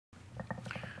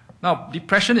Now,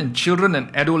 depression in children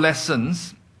and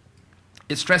adolescents,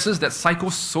 it stresses that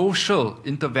psychosocial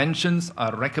interventions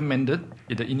are recommended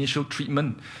in the initial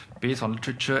treatment based on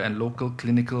literature and local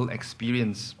clinical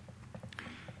experience.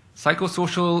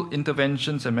 Psychosocial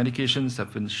interventions and medications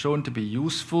have been shown to be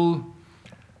useful,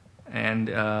 and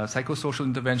psychosocial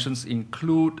interventions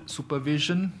include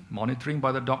supervision, monitoring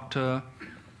by the doctor,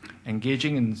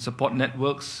 engaging in support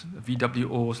networks,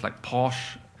 VWOs like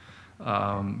POSH,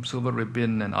 Silver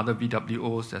Ribbon, and other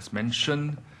VWOs as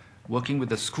mentioned, working with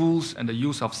the schools, and the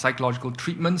use of psychological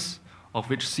treatments, of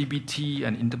which CBT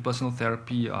and interpersonal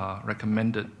therapy are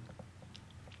recommended.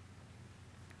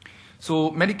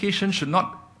 So medication should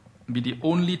not be the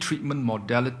only treatment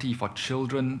modality for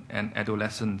children and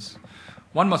adolescents.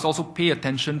 One must also pay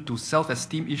attention to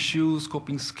self-esteem issues,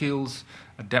 coping skills,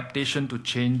 adaptation to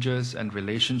changes, and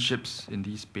relationships in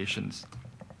these patients.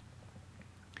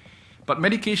 But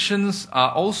medications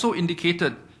are also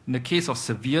indicated in the case of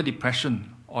severe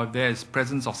depression, or if there is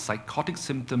presence of psychotic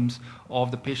symptoms, or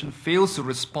if the patient fails to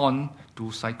respond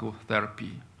to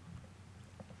psychotherapy.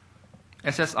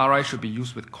 SSRI should be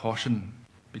used with caution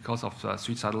because of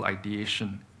suicidal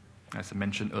ideation, as I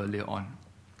mentioned earlier on.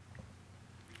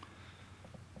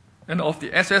 And of the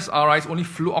SSRIs, only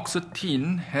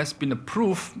fluoxetine has been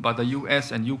approved by the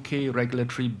US and UK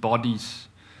regulatory bodies.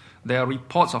 There are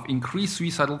reports of increased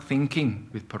suicidal thinking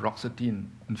with paroxetine.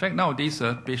 In fact, nowadays,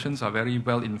 patients are very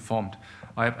well informed.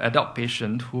 I have an adult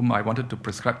patient whom I wanted to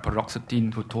prescribe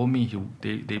paroxetine who told me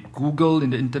they Googled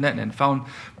in the internet and found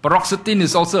paroxetine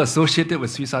is also associated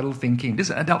with suicidal thinking. This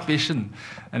is an adult patient.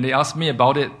 And they asked me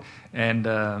about it, and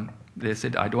they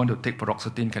said, I don't want to take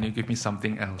paroxetine, can you give me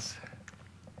something else?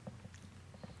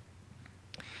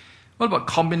 What about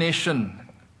combination?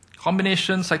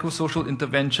 Combination psychosocial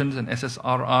interventions and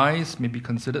SSRIs may be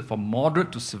considered for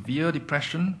moderate to severe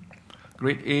depression,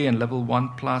 grade A and level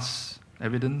 1+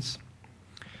 evidence.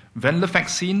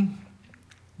 Venlafaxine,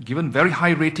 given very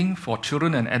high rating for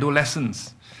children and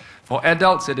adolescents. For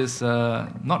adults, it is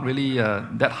not really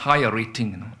that high a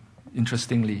rating,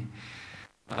 interestingly.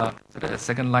 So that's a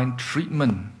second-line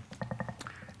treatment.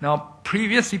 Now,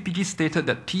 previous CPG stated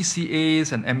that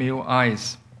TCAs and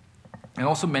MAOIs, and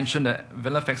also mentioned that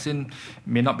venlafaxine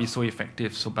may not be so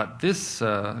effective. But this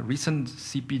recent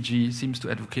CPG seems to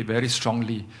advocate very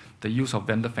strongly the use of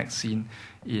venlafaxine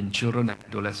in children and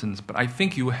adolescents. But I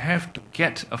think you have to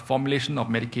get a formulation of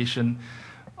medication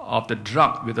of the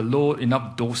drug with a low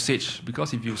enough dosage,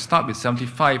 because if you start with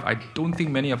 75, I don't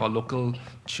think many of our local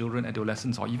children,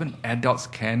 adolescents, or even adults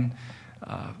can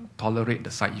tolerate the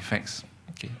side effects.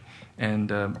 Okay.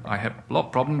 And I have a lot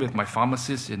of problem with my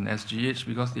pharmacists in SGH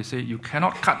because they say you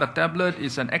cannot cut the tablet,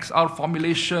 it's an XR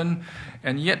formulation,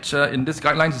 and yet in this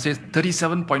guidelines it says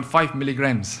 37.5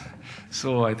 milligrams.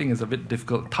 So I think it's a bit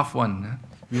difficult, tough one.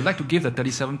 We would like to give the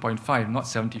 37.5, not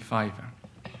 75.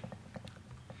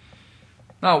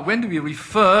 Now, when do we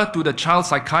refer to the child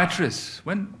psychiatrist?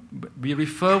 When we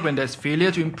refer when there's failure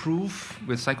to improve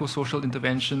with psychosocial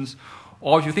interventions,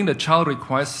 or if you think the child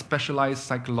requires specialized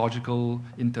psychological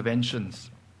interventions.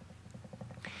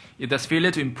 If there's failure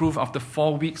to improve after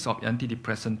 4 weeks of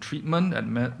antidepressant treatment at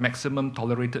maximum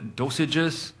tolerated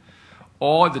dosages,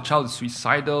 or if the child is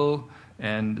suicidal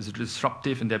and is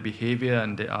disruptive in their behavior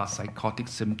and there are psychotic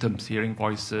symptoms, hearing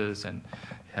voices and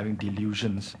having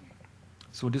delusions.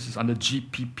 So this is under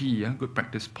GPP, good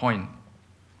practice point.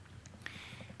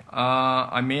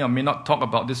 I may or may not talk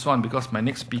about this one because my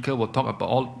next speaker will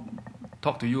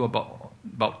talk to you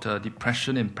about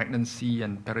depression in pregnancy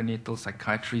and perinatal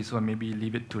psychiatry, so I maybe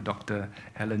leave it to Dr.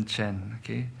 Helen Chen,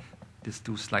 okay? These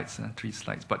 2 slides, 3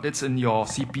 slides, but it's in your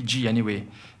CPG anyway,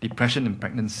 depression in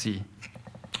pregnancy.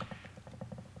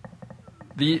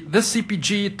 This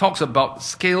CPG talks about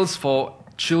scales for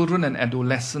children and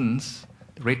adolescents,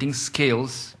 rating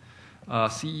scales,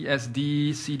 CESD,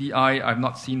 CDI, I've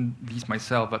not seen these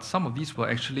myself, but some of these were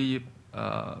actually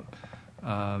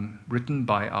written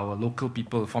by our local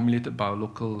people, formulated by our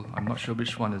local, I'm not sure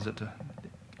which one is it,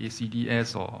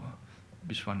 ACDS or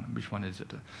which one is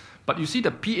it. But you see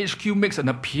the PHQ makes an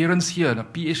appearance here, the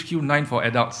PHQ 9 for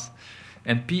adults,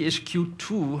 and PHQ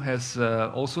 2 has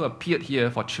also appeared here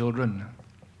for children.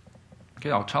 Okay,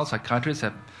 our child psychiatrists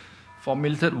have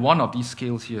formulated one of these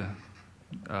scales here,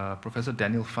 Professor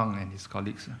Daniel Fang and his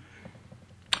colleagues.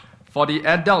 For the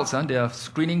adults, there are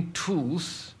screening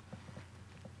tools,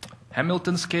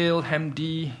 Hamilton scale,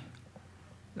 HAM-D,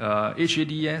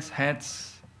 HADS,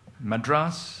 HADS,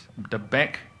 Madras, the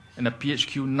BEC, and the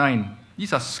PHQ-9.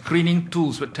 These are screening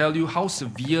tools that tell you how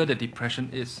severe the depression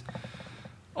is.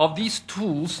 Of these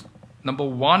tools, number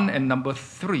 1 and number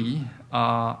 3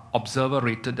 are observer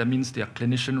rated. That means they are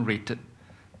clinician rated.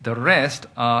 The rest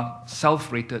are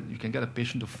self-rated. You can get a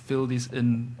patient to fill these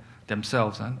in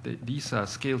themselves. These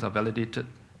scales are validated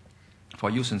for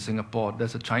use in Singapore.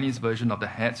 There's a Chinese version of the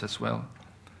hats as well.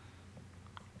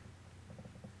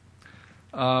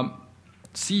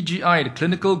 CGI, the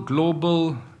Clinical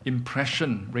Global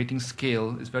Impression Rating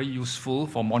Scale, is very useful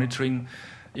for monitoring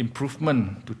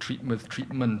improvement with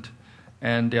treatment.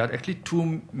 And there are actually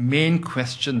two main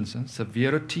questions,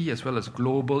 severity as well as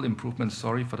global improvement.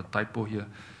 Sorry for the typo here.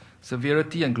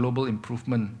 Severity and global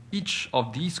improvement. Each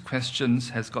of these questions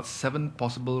has got 7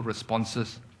 possible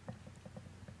responses.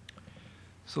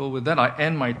 So with that, I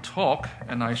end my talk,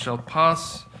 and I shall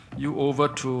pass you over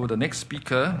to the next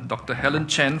speaker, Dr. Helen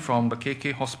Chen from the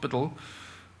KK Hospital,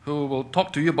 who will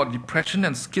talk to you about depression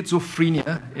and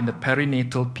schizophrenia in the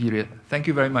perinatal period. Thank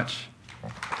you very much.